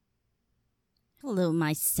Hello,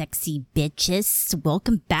 my sexy bitches.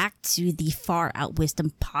 Welcome back to the Far Out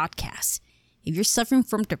Wisdom podcast. If you're suffering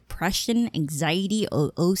from depression, anxiety,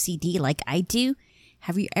 or OCD like I do,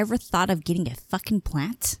 have you ever thought of getting a fucking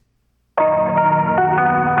plant?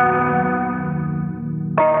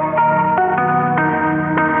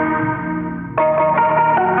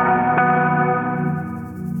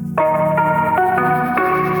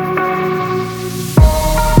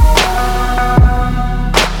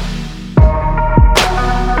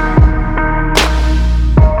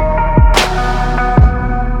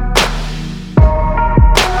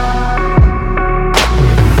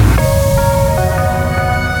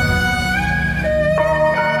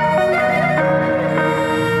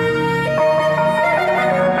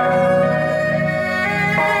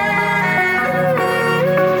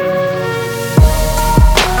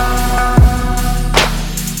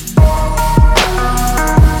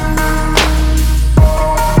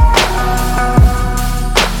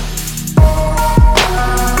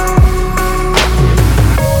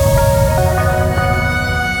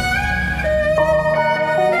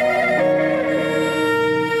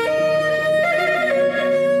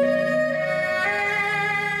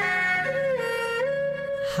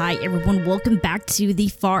 Hi everyone, welcome back to the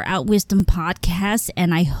Far Out Wisdom podcast,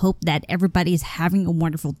 and I hope that everybody is having a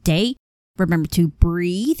wonderful day. Remember to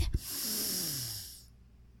breathe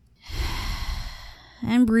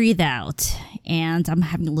and breathe out. And I'm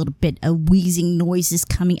having a little bit of wheezing noises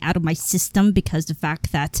coming out of my system because the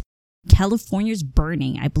fact that California is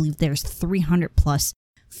burning. I believe there's 300 plus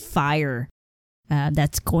fire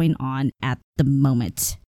that's going on at the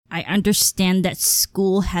moment. I understand that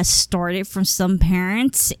school has started for some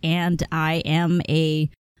parents, and I am a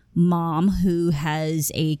mom who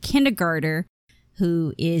has a kindergartner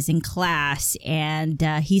who is in class, and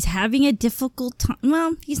he's having a difficult time.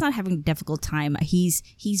 Well, he's not having a difficult time. He's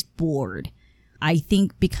bored. I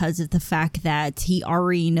think because of the fact that he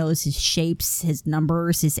already knows his shapes, his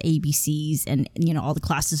numbers, his ABCs, and all the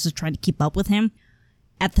classes are trying to keep up with him.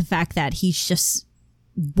 At the fact that he's just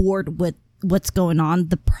bored with what's going on,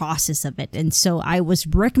 the process of it. And so I was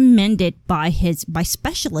recommended by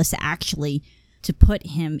specialists actually to put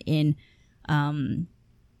him in, I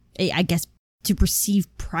guess, to receive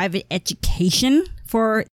private education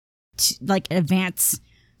for like advanced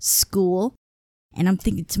school. And I'm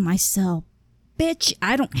thinking to myself, bitch,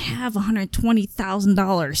 I don't have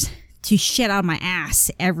 $120,000 to shit out of my ass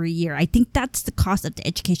every year. I think that's the cost of the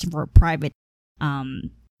education for a private,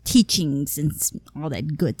 teachings and all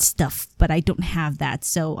that good stuff, but I don't have that.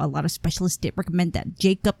 So a lot of specialists did recommend that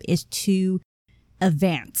Jacob is too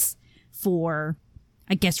advanced for,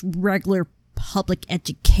 I guess, regular public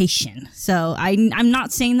education. So I'm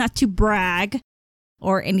not saying that to brag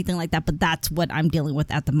or anything like that, but that's what I'm dealing with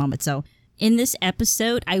at the moment. So in this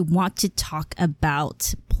episode, I want to talk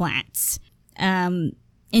about plants. In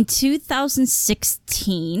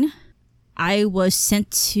 2016, I was sent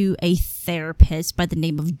to a therapist by the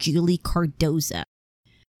name of Julie Cardoza.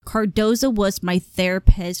 Cardoza was my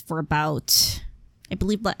therapist for about, I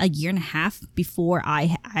believe, like a year and a half before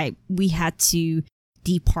we had to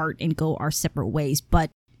depart and go our separate ways. But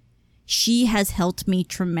she has helped me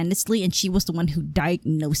tremendously, and she was the one who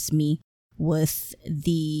diagnosed me with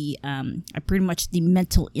the pretty much the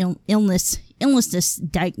mental illness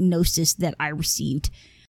diagnosis that I received.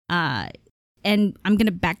 And I'm going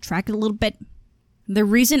to backtrack a little bit. The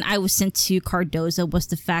reason I was sent to Cardoza was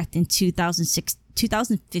the fact in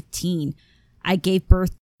 2015, I gave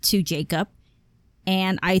birth to Jacob,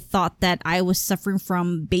 and I thought that I was suffering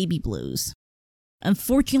from baby blues.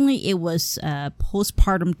 Unfortunately, it was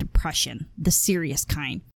postpartum depression, the serious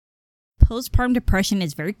kind. Postpartum depression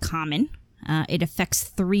is very common. It affects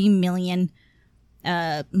 3 million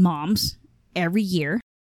moms every year.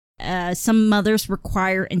 Some mothers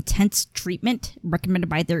require intense treatment recommended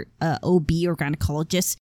by their OB or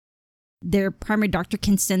gynecologist. Their primary doctor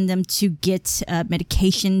can send them to get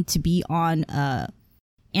medication to be on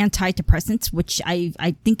antidepressants, which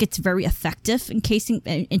I think it's very effective in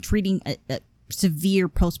treating severe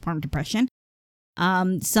postpartum depression.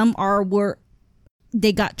 Some are where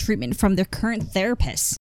they got treatment from their current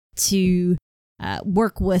therapist to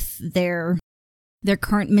work with their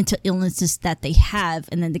current mental illnesses that they have,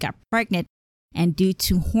 and then they got pregnant, and due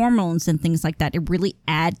to hormones and things like that, it really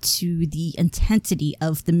adds to the intensity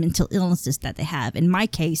of the mental illnesses that they have. In my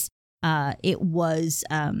case, it was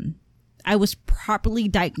I was properly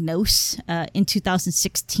diagnosed in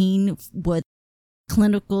 2016 with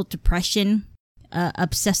clinical depression,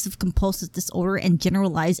 obsessive compulsive disorder, and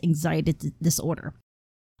generalized anxiety disorder.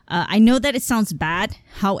 I know that it sounds bad.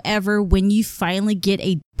 However, when you finally get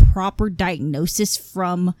a proper diagnosis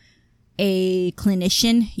from a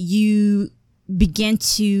clinician, you begin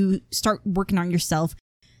to start working on yourself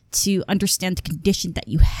to understand the condition that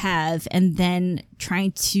you have and then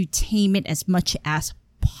trying to tame it as much as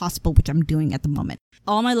possible, which I'm doing at the moment.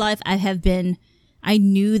 All my life I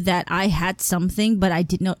knew that I had something, but I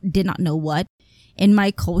did not know what. In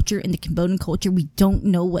my culture, in the Cambodian culture, we don't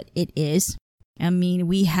know what it is. I mean,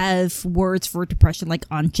 we have words for depression like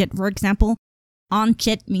anchet, for example.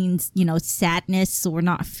 Anchet means, sadness, so we're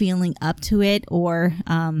not feeling up to it, or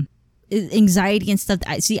anxiety and stuff.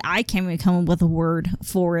 I can't even come up with a word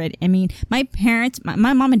for it. I mean, my parents,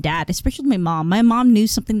 my mom and dad, especially my mom knew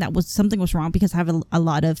something was wrong because I have a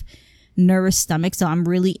lot of nervous stomach, so I'm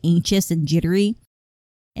really anxious and jittery,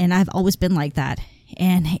 and I've always been like that.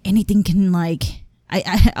 And anything can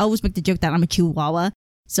I always make the joke that I'm a chihuahua,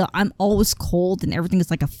 so I'm always cold and everything is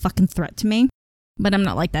like a fucking threat to me. But I'm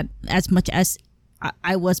not like that as much as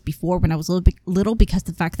I was before when I was little, because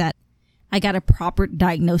the fact that I got a proper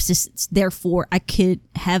diagnosis, therefore I could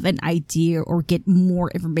have an idea or get more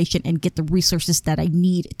information and get the resources that I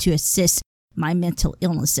need to assist my mental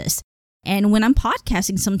illnesses. And when I'm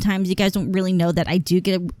podcasting, sometimes you guys don't really know that I do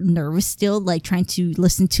get nervous still, like trying to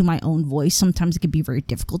listen to my own voice. Sometimes it can be very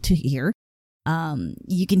difficult to hear.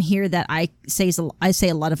 You can hear that I say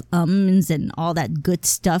a lot of ums and all that good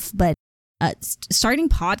stuff, but starting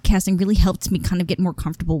podcasting really helped me kind of get more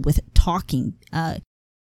comfortable with talking.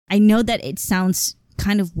 I know that it sounds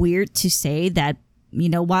kind of weird to say that,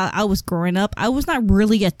 while I was growing up, I was not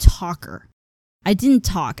really a talker. I didn't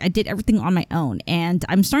talk. I did everything on my own. And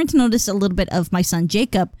I'm starting to notice a little bit of my son,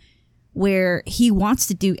 Jacob, where he wants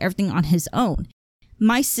to do everything on his own.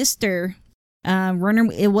 My sister,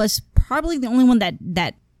 Runner, it was probably the only one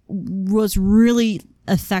that was really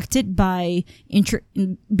affected by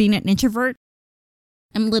being an introvert.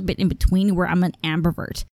 I'm a little bit in between where I'm an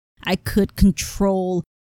ambivert. I could control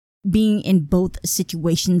being in both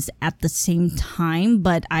situations at the same time,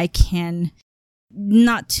 but I can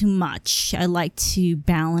not too much. I like to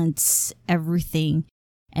balance everything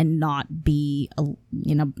and not be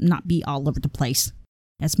all over the place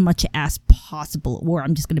as much as possible, or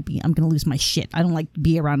I'm going to lose my shit. I don't like to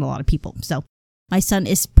be around a lot of people. So my son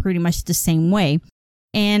is pretty much the same way.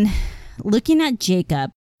 And looking at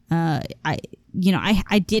Jacob, I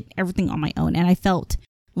did everything on my own, and I felt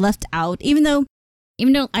left out, even though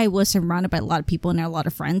I was surrounded by a lot of people and a lot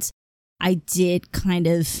of friends. I did kind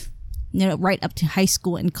of, right up to high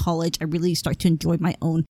school and college, I really start to enjoy my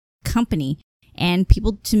own company. And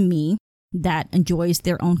people to me that enjoys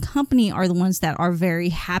their own company are the ones that are very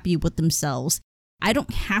happy with themselves. I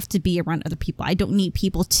don't have to be around other people. I don't need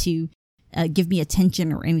people to give me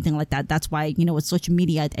attention or anything like that. That's why, with social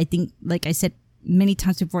media, I think, like I said many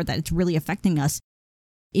times before, that it's really affecting us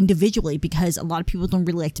individually, because a lot of people don't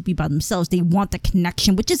really like to be by themselves. They want the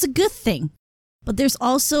connection, which is a good thing. But there's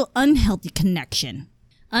also unhealthy connection.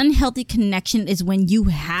 Unhealthy connection is when you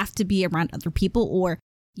have to be around other people, or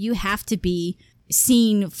you have to be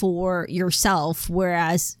seen for yourself.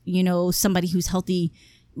 Whereas, somebody who's healthy,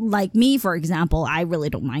 like me, for example, I really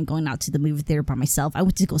don't mind going out to the movie theater by myself. I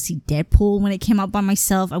went to go see Deadpool when it came out by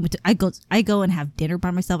myself. I go and have dinner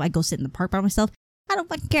by myself. I go sit in the park by myself. I don't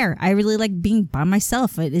fucking care. I really like being by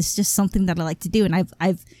myself. It's just something that I like to do, and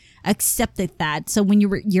I've accepted that. So when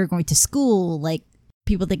you're going to school, like,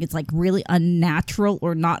 people think it's like really unnatural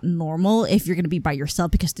or not normal if you're going to be by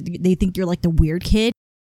yourself, because they think you're like the weird kid.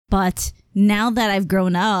 But now that I've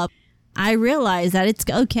grown up, I realize that it's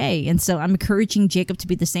okay. And so I'm encouraging Jacob to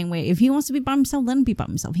be the same way. If he wants to be by himself, let him be by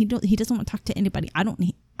himself. He doesn't want to talk to anybody.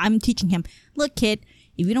 I'm teaching him, look, kid,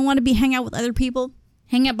 if you don't want to hang out with other people,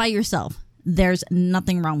 hang out by yourself. There's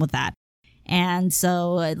nothing wrong with that. And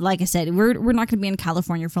so, like I said, we're not going to be in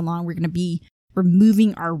California for long. We're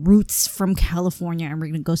moving our roots from California, and we're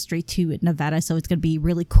going to go straight to Nevada. So it's going to be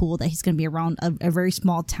really cool that he's going to be around a very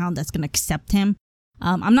small town that's going to accept him.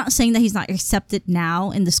 I'm not saying that he's not accepted now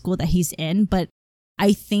in the school that he's in, but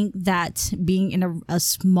I think that being in a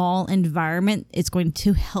small environment is going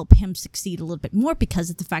to help him succeed a little bit more, because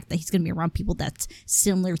of the fact that he's going to be around people that's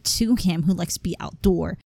similar to him, who likes to be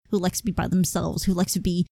outdoor, who likes to be by themselves, who likes to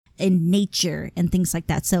be in nature and things like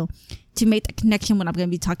that. So to make that connection, what I'm going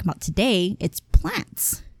to be talking about today, it's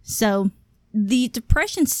plants. So the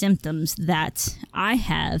depression symptoms that I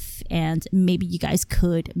have, and maybe you guys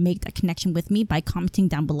could make that connection with me by commenting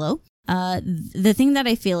down below. The thing that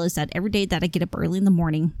I feel is that every day that I get up early in the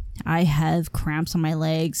morning, I have cramps on my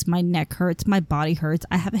legs, my neck hurts, my body hurts,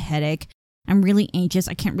 I have a headache, I'm really anxious,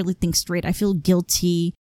 I can't really think straight, I feel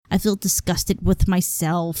guilty, I feel disgusted with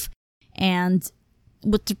myself. And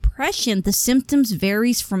with depression, the symptoms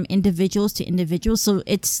varies from individuals to individuals. So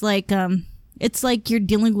it's like, It's like you're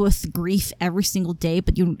dealing with grief every single day,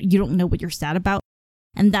 but you don't know what you're sad about.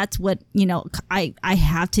 And that's what, I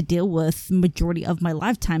have to deal with majority of my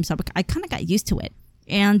lifetime. So I kind of got used to it.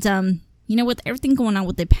 And, with everything going on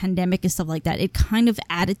with the pandemic and stuff like that, it kind of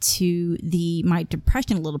added to my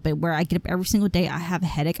depression a little bit, where I get up every single day. I have a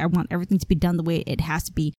headache. I want everything to be done the way it has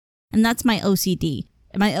to be. And that's my OCD.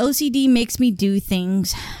 My OCD makes me do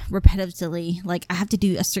things repetitively. Like, I have to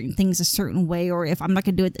do certain things a certain way, or if I'm not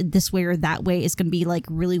going to do it this way or that way, it's going to be like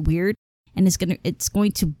really weird, and it's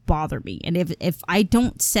going to bother me. And if I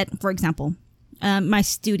don't set, for example, my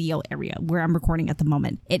studio area where I'm recording at the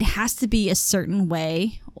moment, it has to be a certain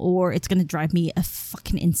way, or it's going to drive me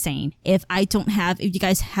fucking insane. If I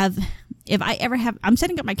ever have, I'm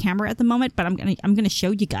setting up my camera at the moment, but I'm going to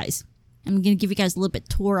show you guys. I'm going to give you guys a little bit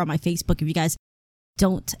tour on my Facebook. If you guys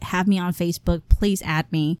don't have me on Facebook, please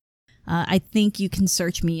add me. I think you can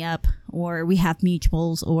search me up, or we have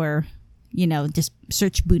mutuals, or, just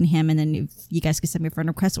search Boonham, and then if you guys can send me a friend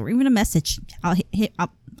request or even a message, I'll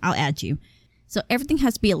add you. So everything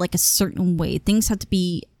has to be like a certain way. Things have to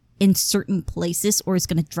be in certain places, or it's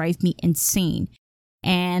going to drive me insane.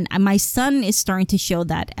 And my son is starting to show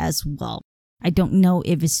that as well. I don't know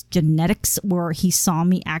if it's genetics or he saw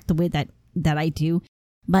me act the way that I do,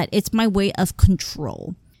 but it's my way of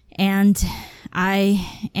control. And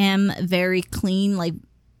I am very clean. Like,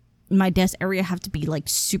 my desk area have to be like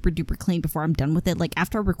super duper clean before I'm done with it. Like,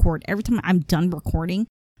 after I record, every time I'm done recording,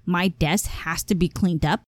 my desk has to be cleaned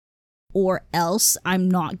up, or else I'm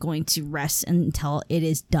not going to rest until it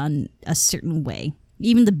is done a certain way.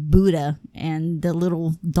 Even the Buddha and the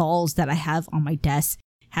little dolls that I have on my desk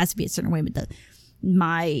has to be a certain way, but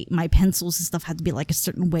my pencils and stuff have to be like a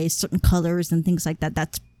certain way, certain colors and things like that.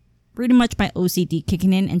 That's pretty much my OCD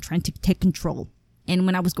kicking in and trying to take control. And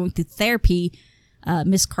when I was going through therapy,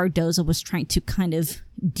 Miss Cardoza was trying to kind of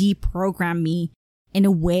deprogram me in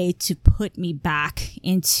a way to put me back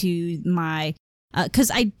into my,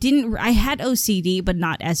 cause I had OCD, but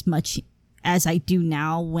not as much as I do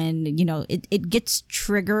now, when, it gets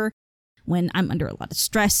trigger when I'm under a lot of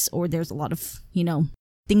stress, or there's a lot of,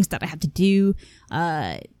 things that I have to do.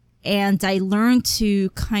 And I learned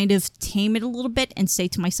to kind of tame it a little bit and say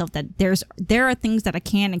to myself that there are things that I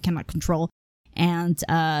can and cannot control. And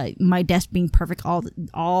my desk being perfect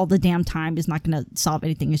all the damn time is not going to solve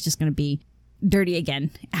anything. It's just going to be dirty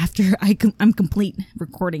again after I'm complete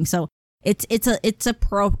recording. So it's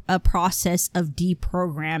a process of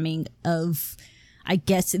deprogramming of, I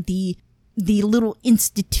guess, the little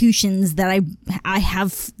institutions that I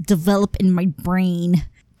have developed in my brain,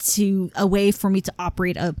 to a way for me to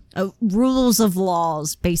operate a rules of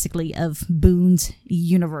laws, basically, of Boone's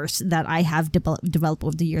universe that I have developed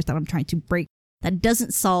over the years that I'm trying to break. That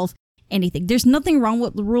doesn't solve anything. There's nothing wrong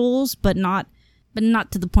with the rules, but not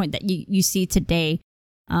to the point that you see today,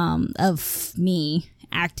 of me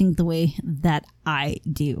acting the way that I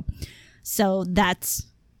do. So that's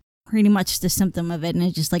pretty much the symptom of it. And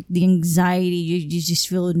it's just like the anxiety, you just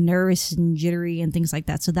feel nervous and jittery and things like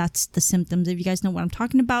that. So that's the symptoms. If you guys know what I'm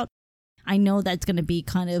talking about, I know that's going to be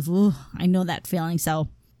kind of, I know that feeling. So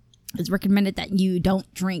it's recommended that you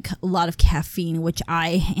don't drink a lot of caffeine, which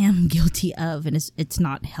I am guilty of, and it's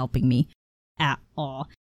not helping me at all.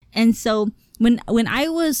 And so when I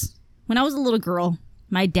was a little girl,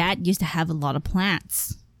 my dad used to have a lot of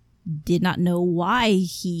plants. Did not know why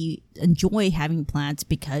he enjoyed having plants,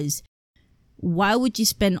 because why would you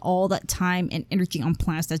spend all that time and energy on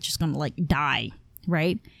plants that's just gonna like die,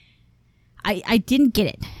 right? I didn't get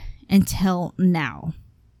it until now.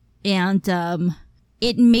 And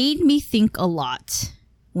it made me think a lot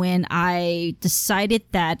when I decided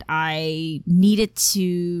that I needed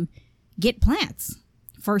to get plants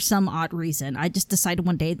for some odd reason. I just decided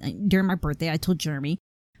one day during my birthday, I told Jeremy,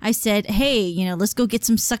 I said, hey, let's go get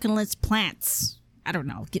some succulent plants. I don't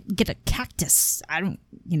know, get a cactus.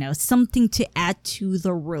 Something to add to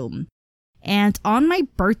the room. And on my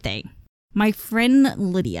birthday, my friend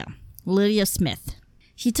Lydia Smith,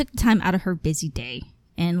 she took the time out of her busy day.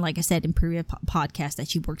 And like I said in previous podcast, that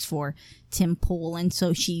she works for Tim Pool, and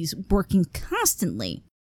so she's working constantly.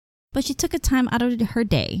 But she took a time out of her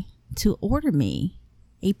day to order me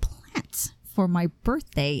a plant for my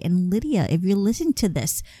birthday. And Lydia, if you're listening to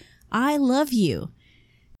this, I love you.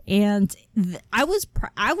 And I was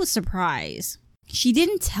surprised. She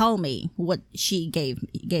didn't tell me what she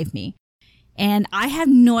gave me. And I have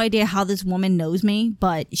no idea how this woman knows me,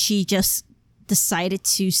 but she just decided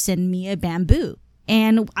to send me a bamboo.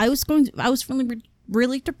 And I was feeling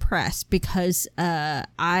really depressed because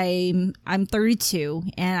I'm 32,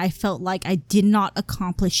 and I felt like I did not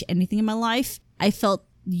accomplish anything in my life. I felt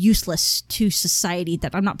useless to society,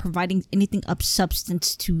 that I'm not providing anything of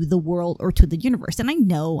substance to the world or to the universe. And I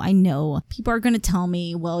know people are going to tell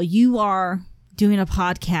me, well, you are doing a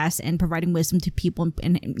podcast and providing wisdom to people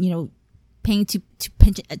and paying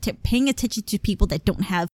attention to people that don't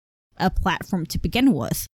have a platform to begin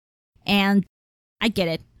with. And I get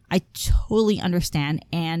it. I totally understand.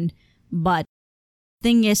 But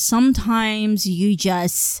thing is, sometimes you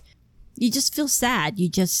just feel sad. You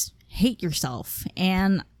just hate yourself.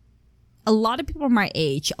 And a lot of people my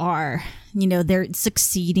age are, they're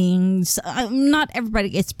succeeding. So, not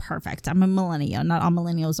everybody is perfect. I'm a millennial. Not all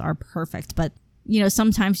millennials are perfect, but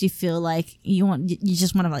sometimes you feel like you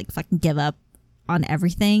just want to like fucking give up on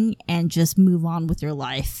everything and just move on with your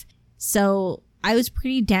life. So I was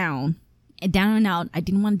pretty down and out. I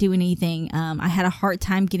didn't want to do anything. I had a hard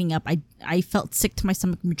time getting up. I felt sick to my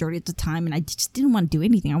stomach majority of the time, and I just didn't want to do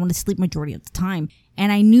anything. I wanted to sleep majority of the time.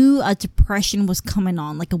 And I knew a depression was coming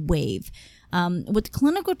on like a wave. With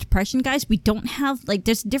clinical depression, guys, we don't have,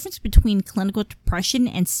 there's a difference between clinical depression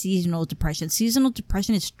and seasonal depression. Seasonal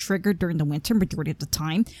depression is triggered during the winter majority of the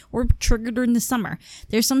time, or triggered during the summer.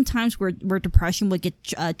 There's some times where depression would get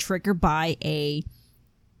triggered by a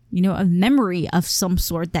memory of some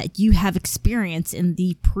sort that you have experienced in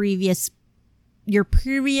your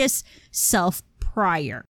previous self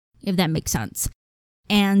prior, if that makes sense.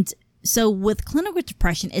 And so with clinical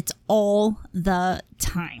depression, it's all the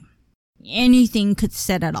time. Anything could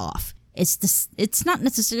set it off. It's not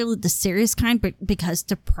necessarily the serious kind, but because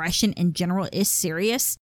depression in general is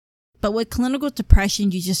serious. But with clinical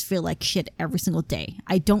depression, you just feel like shit every single day.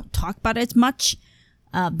 I don't talk about it as much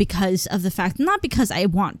because of the fact, not because I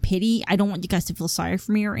want pity. I don't want you guys to feel sorry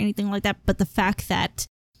for me or anything like that, but the fact that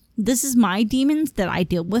this is my demons that I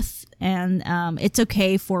deal with, and it's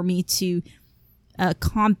okay for me to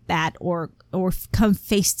combat or come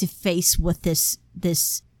face to face with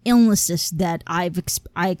this illnesses that I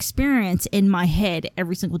experience in my head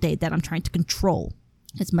every single day that I'm trying to control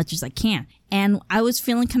as much as I can. And I was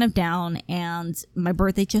feeling kind of down, and my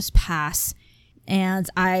birthday just passed, and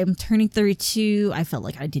I'm turning 32. I felt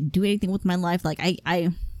like I didn't do anything with my life. Like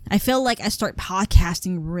I felt like I started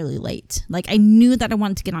podcasting really late. Like I knew that I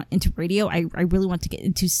wanted to get into radio. I really wanted to get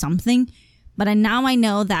into something, but now I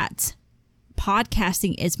know that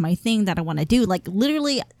podcasting is my thing that I want to do. Like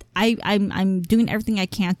literally, I'm doing everything I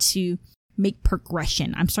can to make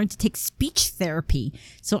progression. I'm starting to take speech therapy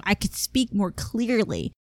so I could speak more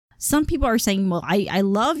clearly. Some people are saying, well, I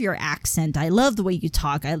love your accent. I love the way you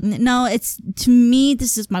talk. No, to me,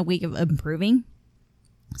 this is my way of improving.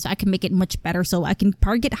 So I can make it much better. So I can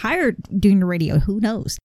probably get hired doing the radio. Who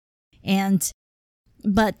knows?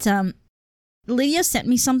 But Lydia sent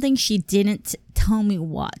me something. She didn't tell me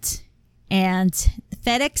what. And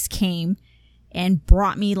FedEx came and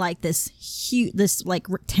brought me like this like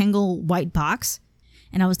rectangle white box.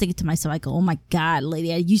 And I was thinking to myself, I go, oh my God,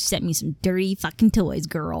 Lydia, you sent me some dirty fucking toys,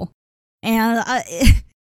 girl. And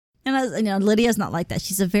Lydia's not like that.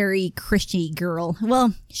 She's a very Christian girl.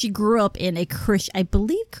 Well, she grew up in I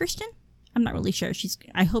believe Christian. I'm not really sure.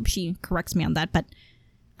 I hope she corrects me on that, but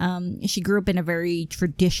she grew up in a very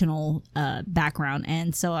traditional background.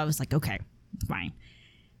 And so I was like, okay, fine.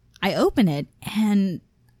 I open it and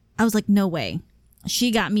I was like, no way.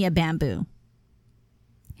 She got me a bamboo.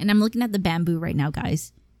 And I'm looking at the bamboo right now,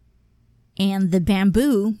 guys. And the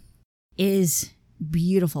bamboo is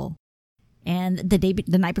beautiful. And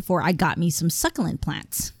the night before, I got me some succulent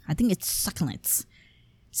plants. I think it's succulents.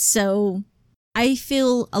 So I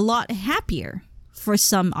feel a lot happier for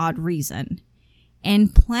some odd reason.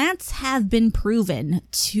 And plants have been proven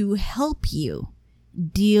to help you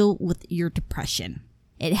deal with your depression.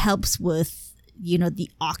 It helps with, the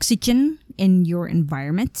oxygen in your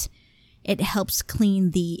environment. It helps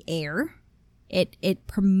clean the air. It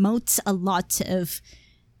promotes a lot of,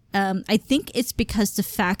 I think it's because the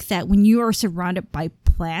fact that when you are surrounded by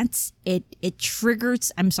plants, it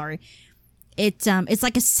triggers, it's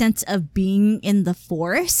like a sense of being in the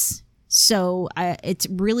forest. So it's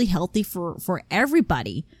really healthy for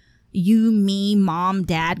everybody. You, me, mom,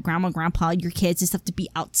 dad, grandma, grandpa, your kids, and stuff, to be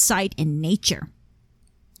outside in nature.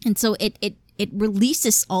 And so it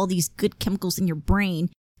releases all these good chemicals in your brain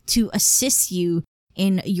to assist you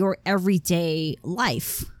in your everyday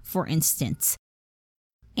life, for instance.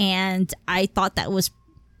 And I thought that was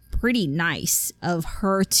pretty nice of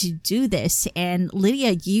her to do this. And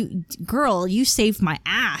Lydia, you saved my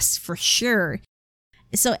ass for sure.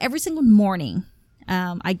 So every single morning,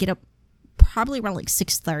 I get up probably around like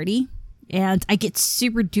 6:30, and I get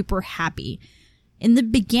super duper happy. In the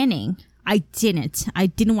beginning, I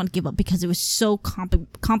didn't want to give up because it was so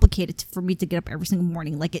complicated for me to get up every single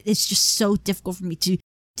morning. Like it's just so difficult for me to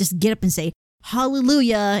just get up and say,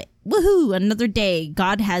 hallelujah, woohoo, another day.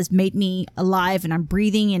 God has made me alive and I'm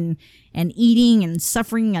breathing and eating and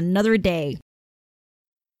suffering another day.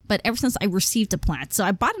 But ever since I received a plant, so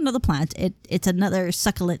I bought another plant. It's another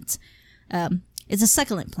succulent. It's a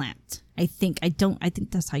succulent plant. I think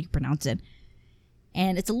that's how you pronounce it.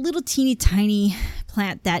 And it's a little teeny tiny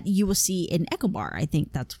plant that you will see in Echo Bar. I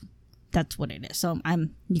think that's what it is. So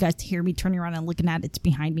you guys hear me turning around and looking at it. It's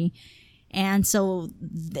behind me. And so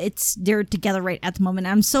they're together right at the moment.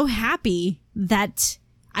 I'm so happy that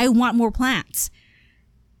I want more plants.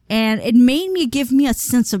 And it made me give me a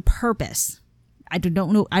sense of purpose. I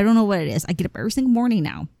don't know what it is. I get up every single morning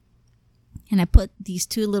now. And I put these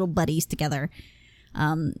two little buddies together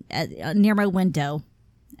near my window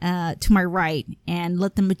to my right and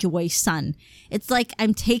let them enjoy sun. It's like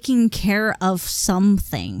I'm taking care of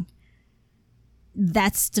something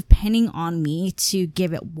that's depending on me to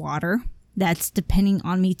give it water. That's depending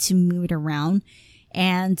on me to move it around.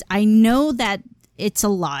 And I know that it's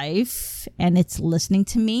alive and it's listening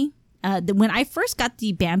to me. When I first got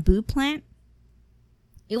the bamboo plant,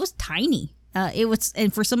 it was tiny.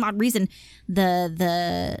 And for some odd reason,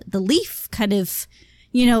 the leaf kind of,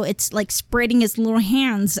 it's like spreading its little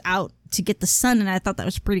hands out to get the sun. And I thought that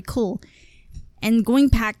was pretty cool. And going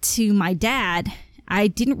back to my dad, I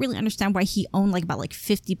didn't really understand why he owned about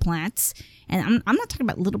 50 plants. And I'm not talking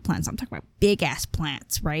about little plants. I'm talking about big ass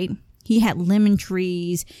plants, right? He had lemon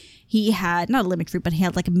trees. He had, not a lemon tree, but he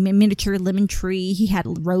had a miniature lemon tree. He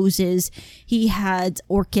had roses. He had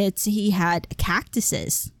orchids. He had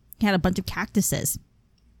cactuses. He had a bunch of cactuses.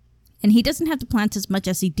 And he doesn't have to plant as much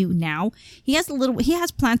as he do now. He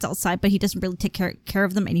has plants outside, but he doesn't really take care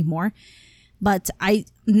of them anymore. But I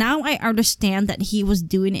understand that he was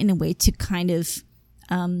doing it in a way to kind of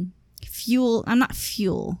to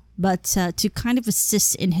kind of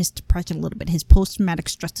assist in his depression a little bit, his post-traumatic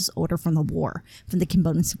stress disorder from the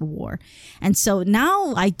Cambodian Civil War. And so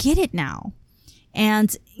now I get it now.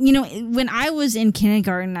 And, when I was in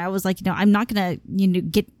kindergarten, I was like, I'm not going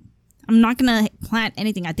to plant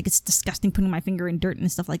anything. I think it's disgusting putting my finger in dirt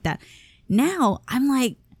and stuff like that. Now I'm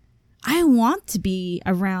like, I want to be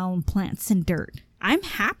around plants and dirt. I'm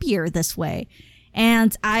happier this way.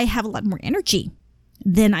 And I have a lot more energy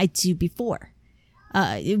than I do before.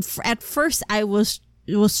 At first I was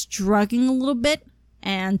struggling a little bit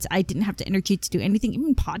and I didn't have the energy to do anything.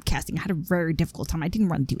 Even podcasting, I had a very difficult time. I didn't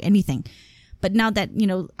want to do anything. But now that,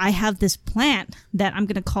 I have this plant that I'm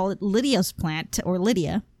going to call it Lydia's plant, or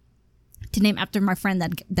Lydia, to name after my friend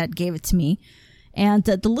that gave it to me. And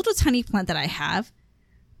the little tiny plant that I have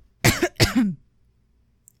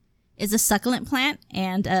is a succulent plant,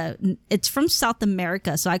 and it's from South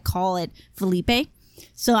America, so I call it Felipe.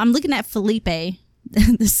 So I'm looking at Felipe,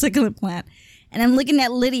 the succulent plant, and I'm looking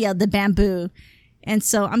at Lydia, the bamboo. And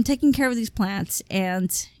so I'm taking care of these plants,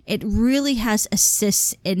 and it really has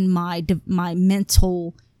assists in my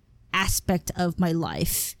mental aspect of my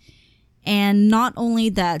life. And not only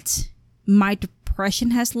that, my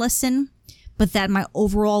depression has lessened, but that my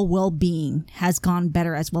overall well-being has gone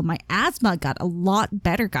better as well. My asthma got a lot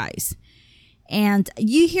better, guys. And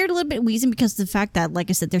you hear a little bit wheezing because of the fact that,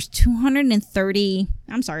 like I said, there's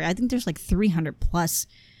 300 plus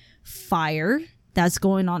fire that's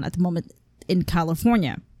going on at the moment in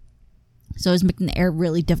California. So it's making the air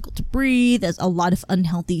really difficult to breathe. There's a lot of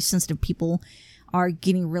unhealthy, sensitive people are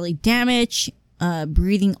getting really damaged,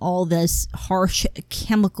 breathing all this harsh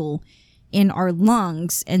chemical in our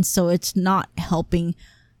lungs. And so it's not helping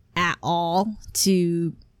at all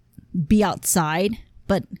to be outside.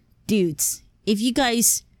 But dudes, if you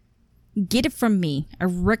guys get it from me, a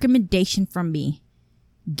recommendation from me,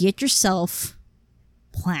 get yourself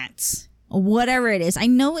plants, whatever it is. I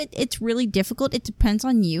know it's really difficult. It depends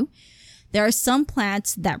on you. There are some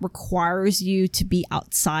plants that requires you to be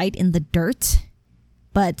outside in the dirt,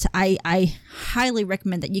 but I highly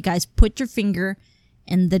recommend that you guys put your finger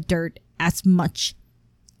in the dirt as much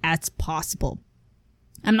as possible.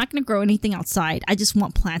 I'm not going to grow anything outside. I just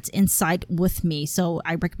want plants inside with me. So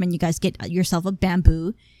I recommend you guys get yourself a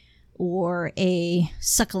bamboo or a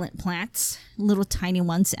succulent plants, little tiny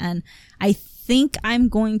ones. And I think I'm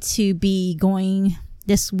going to be going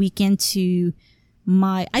this weekend to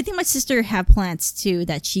I think my sister have plants too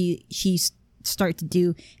that she start to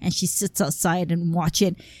do, and she sits outside and watch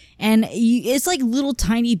it. And it's like little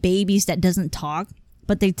tiny babies that doesn't talk,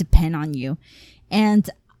 but they depend on you. And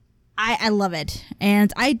I love it.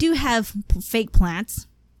 And I do have fake plants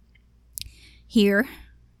here.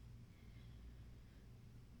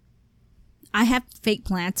 I have fake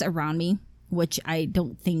plants around me, which I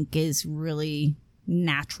don't think is really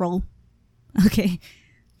natural. Okay.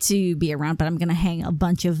 to be around, but I'm going to hang a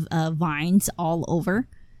bunch of vines all over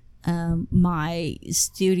my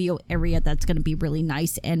studio area. That's going to be really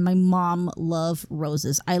nice. And my mom loves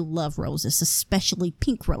roses. I love roses, especially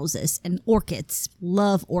pink roses and orchids.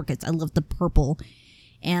 Love orchids. I love the purple.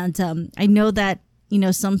 And I know that,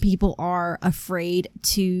 some people are afraid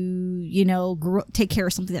to, take care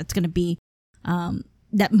of something that's going to be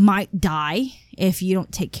that might die if you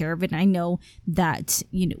don't take care of it. And I know that,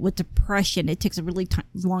 with depression, it takes a really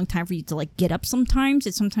long time for you to get up sometimes.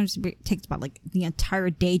 It sometimes takes about the entire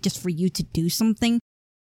day just for you to do something.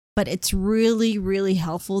 But it's really, really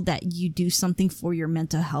helpful that you do something for your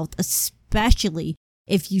mental health, especially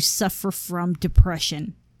if you suffer from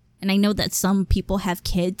depression. And I know that some people have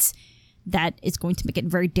kids that it's going to make it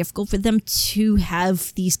very difficult for them to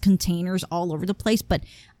have these containers all over the place. But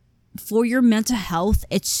for your mental health,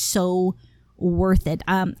 it's so worth it.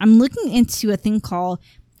 I'm looking into a thing called,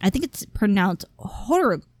 I think it's pronounced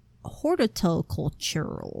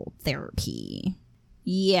horticultural therapy.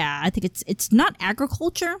 Yeah, I think it's not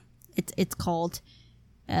agriculture. It's called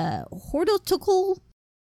horticultural.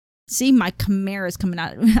 See, my Khmer is coming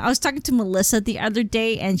out. I was talking to Melissa the other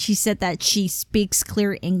day, and she said that she speaks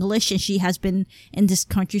clear English, and she has been in this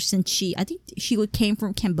country since I think she came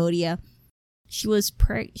from Cambodia. She was in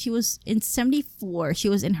 1974. She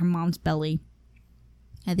was in her mom's belly.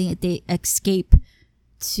 I think they escaped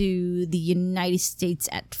to the United States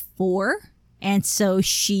at 4. And so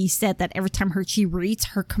she said that every time she reads,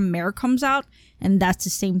 her Khmer comes out. And that's the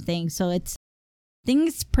same thing. So I think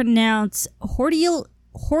it's pronounced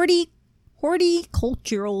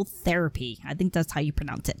horticultural therapy. I think that's how you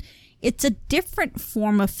pronounce it. It's a different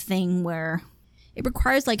form of thing where it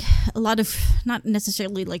requires a lot of, not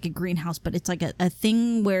necessarily a greenhouse, but it's a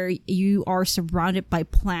thing where you are surrounded by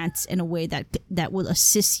plants in a way that will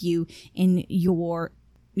assist you in your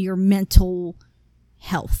mental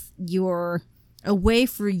health. A way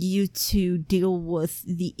for you to deal with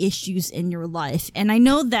the issues in your life. And I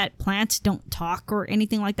know that plants don't talk or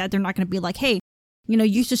anything like that. They're not going to be like, hey,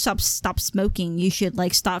 you should stop smoking. You should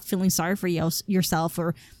stop feeling sorry for yourself,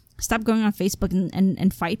 or stop going on Facebook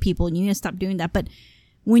and fight people. You need to stop doing that. But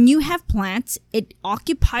when you have plants, it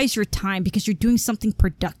occupies your time because you're doing something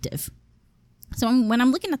productive. So when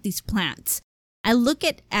I'm looking at these plants, I look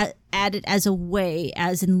at it as a way,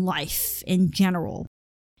 as in life in general.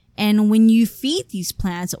 And when you feed these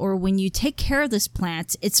plants, or when you take care of these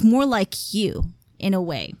plants, it's more like you in a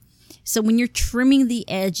way. So when you're trimming the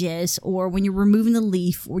edges, or when you're removing the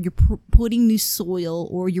leaf, or you're putting new soil,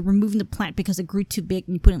 or you're removing the plant because it grew too big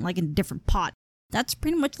and you put it in a different pot, that's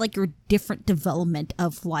pretty much your different development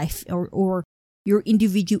of life, or your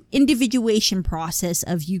individuation process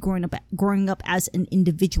of you growing up as an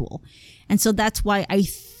individual. And so that's why I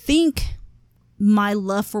think my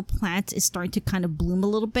love for plants is starting to kind of bloom a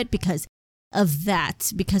little bit because of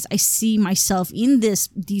that, because I see myself in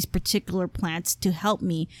these particular plants to help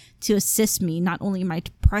me, to assist me, not only in my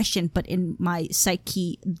depression, but in my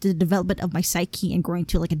psyche, the development of my psyche, and growing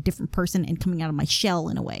to a different person and coming out of my shell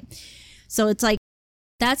in a way. So it's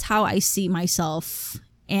that's how I see myself.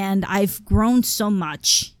 And I've grown so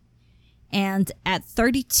much. And at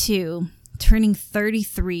 32, turning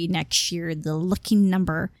 33 next year, the lucky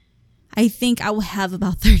number, I think I will have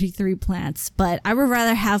about 33 plants, but I would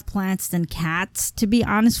rather have plants than cats, to be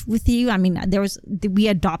honest with you. I mean, we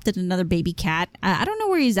adopted another baby cat. I don't know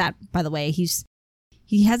where he's at, by the way.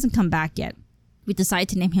 He hasn't come back yet. We decided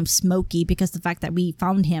to name him Smokey because the fact that we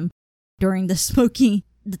found him during the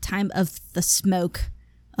time of the smoke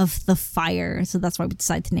of the fire. So that's why we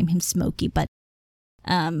decided to name him Smokey. But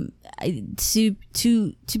to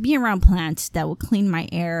be around plants that will clean my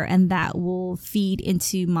air and that will feed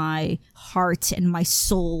into my heart and my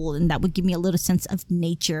soul, and that would give me a little sense of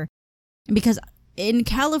nature. And because in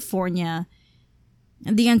California,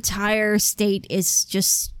 the entire state is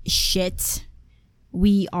just shit.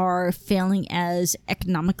 We are failing as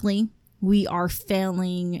economically. We are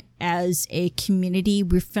failing as a community.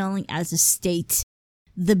 We're failing as a state.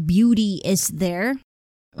 The beauty is there.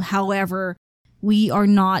 However, we're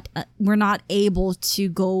not able to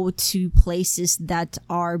go to places that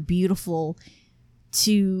are beautiful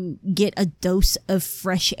to get a dose of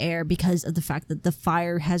fresh air because of the fact that the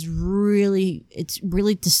fire it's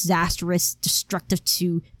really disastrous, destructive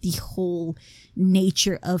to the whole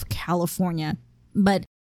nature of California. But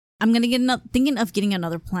thinking of getting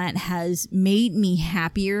another plant has made me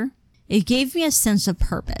happier. It gave me a sense of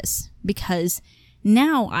purpose because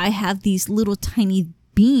now I have these little tiny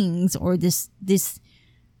beings, or this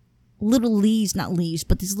little not leaves,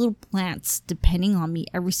 but these little plants depending on me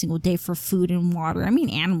every single day for food and water. I mean,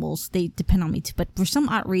 animals, they depend on me too, but for some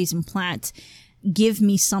odd reason, plants, give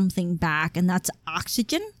me something back, and that's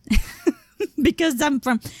oxygen. Because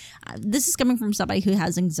this is coming from somebody who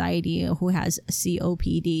has anxiety, who has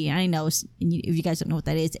COPD. I know if you guys don't know what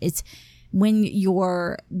that is, it's when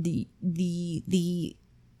your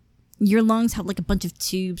lungs have like a bunch of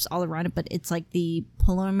tubes all around it, but it's like the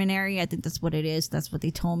pulmonary. I think that's what it is. That's what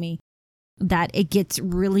they told me, that it gets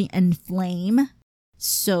really inflamed.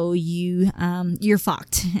 So you're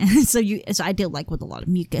fucked. So I deal like with a lot of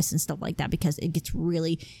mucus and stuff like that because it gets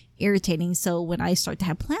really irritating. So when I start to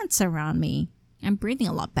have plants around me, I'm breathing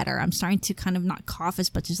a lot better. I'm starting to kind of not cough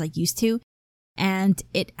as much as I used to. And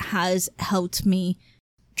it has helped me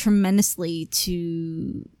tremendously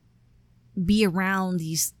to be around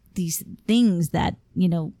these things that,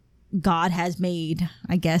 God has made,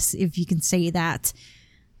 I guess, if you can say that,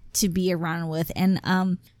 to be around with. And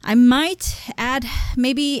I might add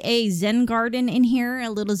maybe a Zen garden in here, a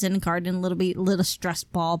little Zen garden, a little stress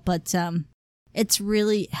ball, but it's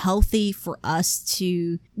really healthy for us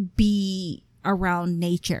to be around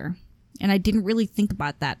nature. And I didn't really think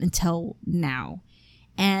about that until now.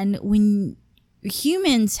 And when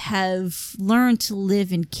humans have learned to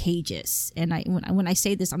live in cages, and when I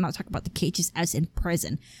say this, I'm not talking about the cages as in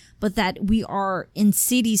prison, but that we are in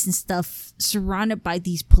cities and stuff surrounded by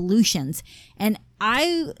these pollutions. And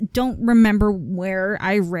I don't remember where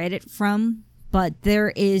I read it from, but there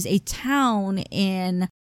is a town in,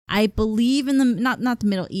 I believe in the, not the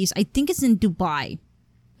Middle East, I think it's in Dubai,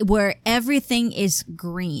 where everything is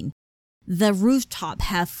green. The rooftop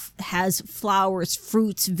has flowers,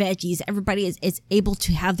 fruits, veggies. Everybody is able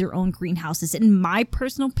to have their own greenhouses. In my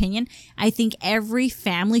personal opinion, I think every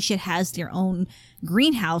family should have their own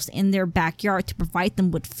greenhouse in their backyard to provide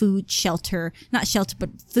them with food, not shelter,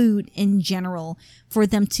 but food in general for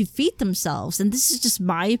them to feed themselves. And this is just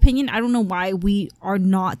my opinion. I don't know why we are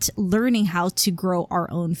not learning how to grow our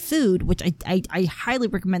own food, which I highly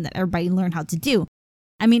recommend that everybody learn how to do.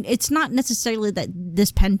 I mean, it's not necessarily that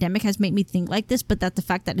this pandemic has made me think like this, but that the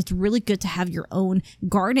fact that it's really good to have your own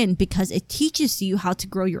garden because it teaches you how to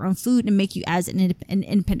grow your own food and make you as an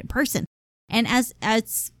independent person. And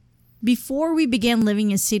as before we began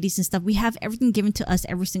living in cities and stuff, we have everything given to us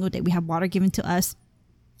every single day. We have water given to us,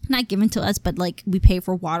 not given to us, but like we pay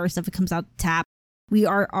for water stuff. It comes out the tap.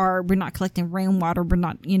 We're not collecting rainwater. We're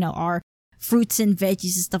not, our fruits and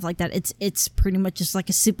veggies and stuff like that. It's pretty much just like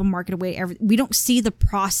a supermarket away. We don't see the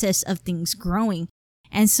process of things growing.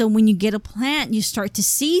 And so when you get a plant, you start to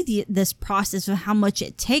see this process of how much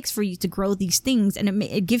it takes for you to grow these things. And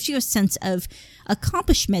it gives you a sense of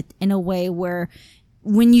accomplishment in a way where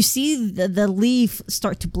when you see the leaf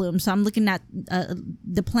start to bloom. So I'm looking at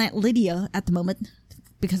the plant Lydia at the moment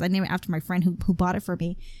because I named it after my friend who bought it for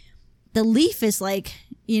me. The leaf is like,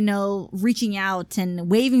 reaching out and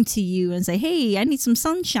waving to you and say, hey, I need some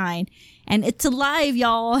sunshine. And it's alive,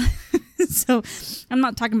 y'all. So I'm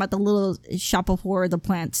not talking about the little shop of horror, the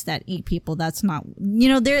plants that eat people. That's not,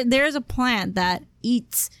 there's a plant that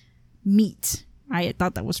eats meat. I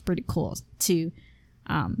thought that was pretty cool to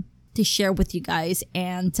share with you guys.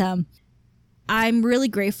 And I'm really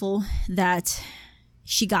grateful that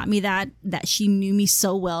she got me that she knew me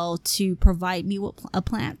so well to provide me with a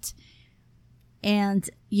plant. And,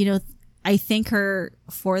 I thank her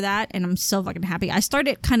for that. And I'm so fucking happy. I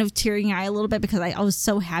started kind of tearing eye a little bit because I was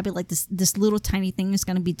so happy. Like this little tiny thing is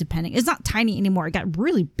going to be depending. It's not tiny anymore. It got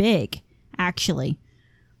really big, actually,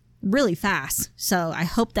 really fast. So I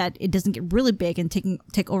hope that it doesn't get really big and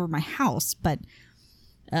take over my house. But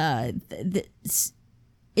it's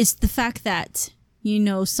the fact that,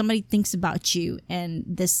 somebody thinks about you and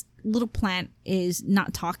this little plant is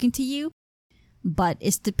not talking to you, but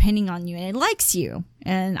it's depending on you and it likes you.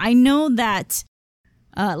 And I know that,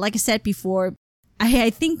 like I said before, I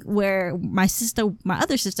think where my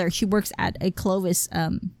other sister, she works at a Clovis,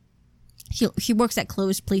 she works at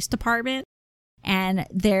Clovis Police Department. And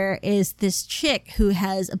there is this chick who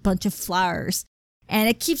has a bunch of flowers and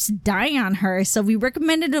it keeps dying on her. So we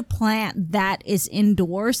recommended a plant that is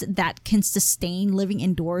indoors, that can sustain living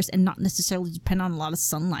indoors and not necessarily depend on a lot of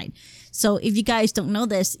sunlight. So if you guys don't know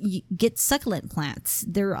this, you get succulent plants.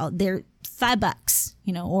 They're $5,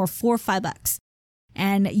 or $4 or $5.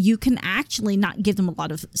 And you can actually not give them a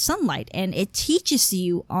lot of sunlight. And it teaches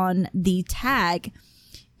you on the tag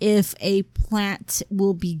if a plant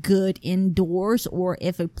will be good indoors or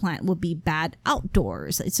if a plant will be bad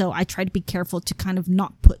outdoors. So I try to be careful to kind of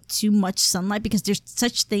not put too much sunlight because there's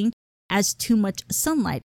such thing as too much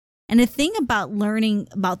sunlight. And the thing about learning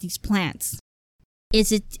about these plants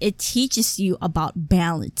is it teaches you about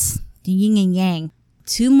balance, the yin and yang.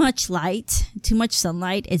 Too much light, too much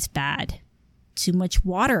sunlight is bad. Too much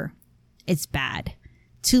water, it's bad.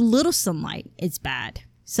 Too little sunlight, it's bad.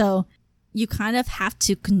 So you kind of have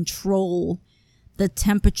to control the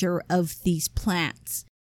temperature of these plants.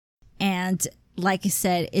 And like I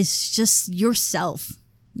said, it's just yourself.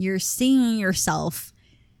 You're seeing yourself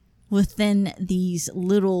within these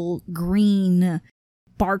little green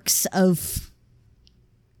barks of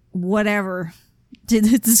whatever to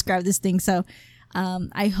describe this thing. So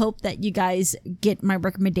I hope that you guys get my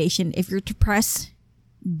recommendation. If you're depressed,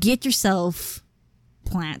 get yourself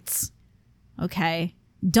plants. Okay?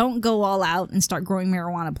 Don't go all out and start growing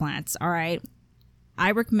marijuana plants. All right?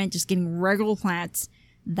 I recommend just getting regular plants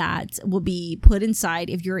that will be put inside.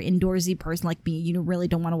 If you're an indoorsy person like me, you really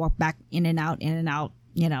don't want to walk back in and out,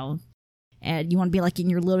 you know, and you want to be like in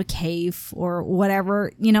your little cave or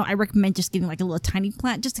whatever, you know, I recommend just getting like a little tiny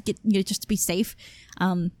plant just to get, you know, just to be safe.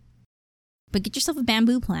 But get yourself a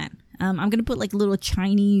bamboo plant. I'm going to put like little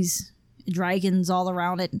Chinese dragons all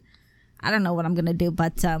around it. I don't know what I'm going to do,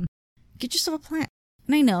 but get yourself a plant.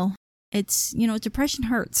 And I know it's, you know, depression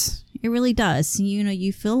hurts. It really does. You know,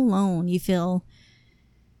 you feel alone. You feel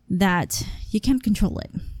that you can't control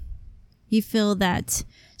it. You feel that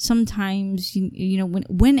sometimes, you know,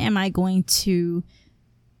 when am I going to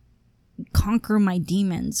conquer my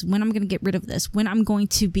demons? When I'm going to get rid of this? When I'm going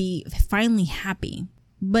to be finally happy?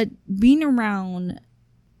 But being around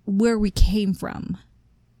where we came from,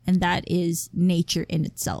 and that is nature in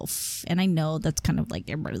itself. And I know that's kind of like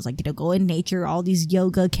everybody's like, you know, go in nature, all these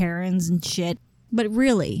yoga Karens and shit. But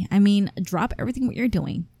really, I mean, drop everything what you're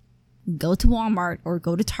doing. Go to Walmart or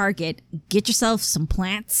go to Target, get yourself some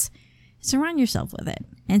plants, surround yourself with it,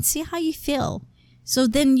 and see how you feel. So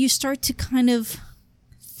then you start to kind of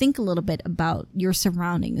think a little bit about your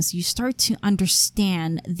surroundings. You start to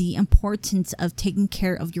understand the importance of taking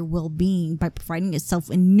care of your well-being by providing itself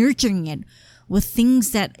and nurturing it with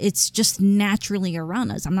things that it's just naturally around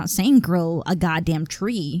us. I'm not saying grow a goddamn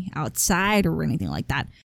tree outside or anything like that,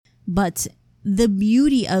 but the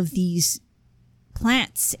beauty of these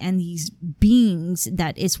plants and these beings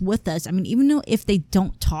that is with us. I mean, even though if they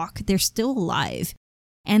don't talk, they're still alive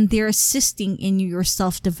and they're assisting in your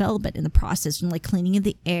self-development in the process, and like cleaning in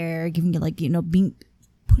the air, giving you like, you know,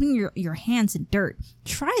 putting your hands in dirt.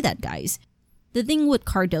 Try that, guys. The thing with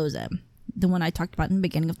Cardoza, the one I talked about in the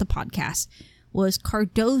beginning of the podcast, was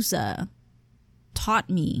Cardoza taught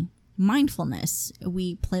me mindfulness.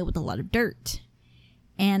 We play with a lot of dirt.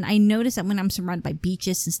 And I notice that when I'm surrounded by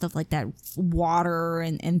beaches and stuff like that, water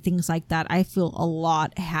and things like that, I feel a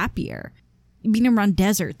lot happier. Being around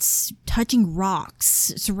deserts, touching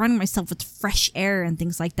rocks, surrounding myself with fresh air and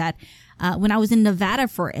things like that. When I was in Nevada,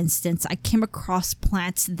 for instance, I came across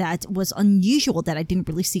plants that was unusual that I didn't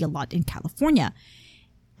really see a lot in California.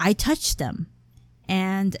 I touched them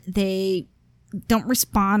and they don't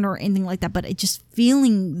respond or anything like that, but it just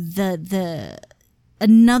feeling the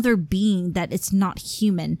another being that it's not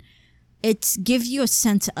human. It gives you a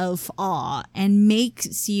sense of awe and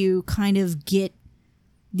makes you kind of get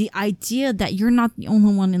the idea that you're not the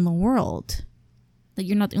only one in the world, that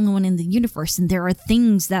you're not the only one in the universe, and there are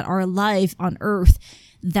things that are alive on Earth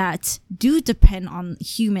that do depend on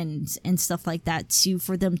humans and stuff like that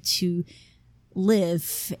for them to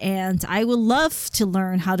live. And I would love to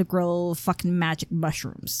learn how to grow fucking magic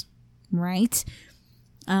mushrooms, right?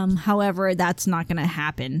 However, that's not going to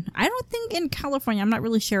happen. I don't think in California, I'm not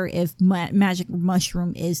really sure if magic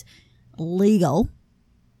mushroom is legal.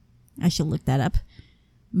 I should look that up.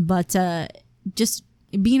 But just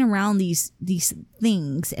being around these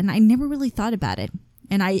things, and I never really thought about it.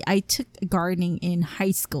 And I took gardening in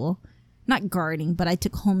high school. Not gardening, but I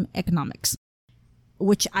took home economics,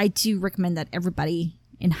 which I do recommend that everybody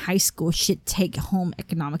in high school should take home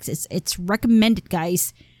economics. It's recommended,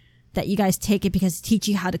 guys, that you guys take it because it teaches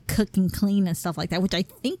you how to cook and clean and stuff like that, which I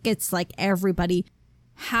think it's like everybody.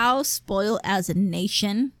 How spoiled as a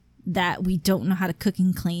nation that we don't know how to cook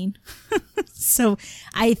and clean. So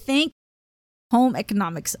I think home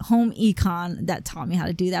economics, home econ, that taught me how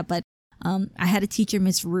to do that. But I had a teacher,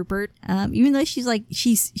 Miss Rupert, even though she's like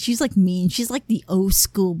mean, she's like the old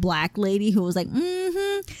school black lady who was like,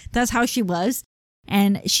 that's how she was.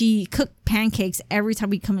 And she cooked pancakes every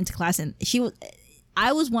time we come into class. And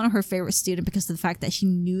I was one of her favorite students because of the fact that she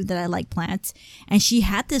knew that I like plants. And she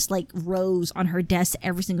had this like rose on her desk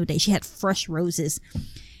every single day. She had fresh roses.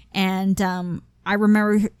 And I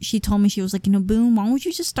remember she told me, she was like, you know, Boom, why don't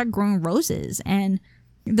you just start growing roses? And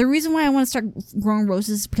the reason why I want to start growing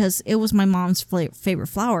roses is because it was my mom's favorite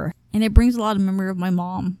flower. And it brings a lot of memory of my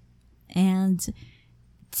mom. And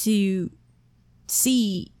to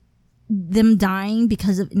see them dying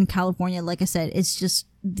because of in California, like I said, it's just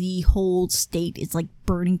the whole state is like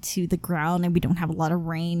burning to the ground and we don't have a lot of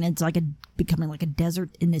rain. It's like becoming like a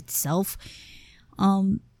desert in itself.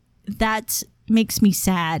 That makes me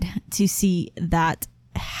sad to see that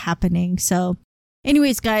happening. So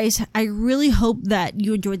anyways, guys, I really hope that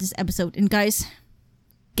you enjoyed this episode. And guys,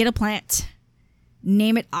 get a plant.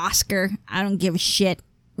 Name it Oscar. I don't give a shit.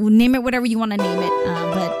 Name it whatever you want to name it.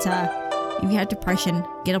 But if you have depression,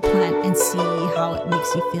 get a plant and see how it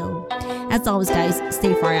makes you feel. As always, guys,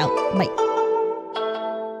 stay far out. Bye.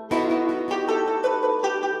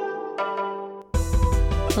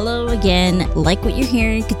 Hello again. Like what you're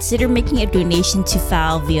hearing, consider making a donation to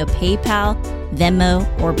FOWL via PayPal, Venmo,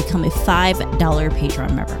 or become a $5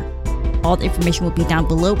 Patreon member. All the information will be down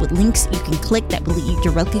below with links you can click that will lead you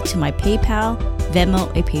directly to my PayPal, Venmo,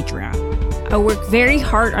 or Patreon. I work very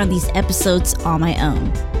hard on these episodes on my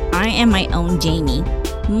own. I am my own Jamie.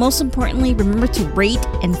 Most importantly, remember to rate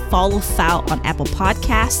and follow FOWL on Apple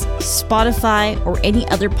Podcasts, Spotify, or any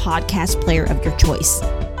other podcast player of your choice.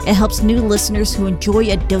 It helps new listeners who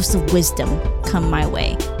enjoy a dose of wisdom come my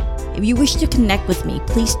way. If you wish to connect with me,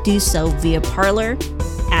 please do so via Parler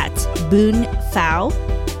at boonfowl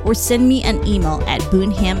or send me an email at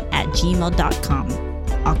boonham@gmail.com.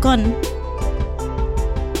 Akon.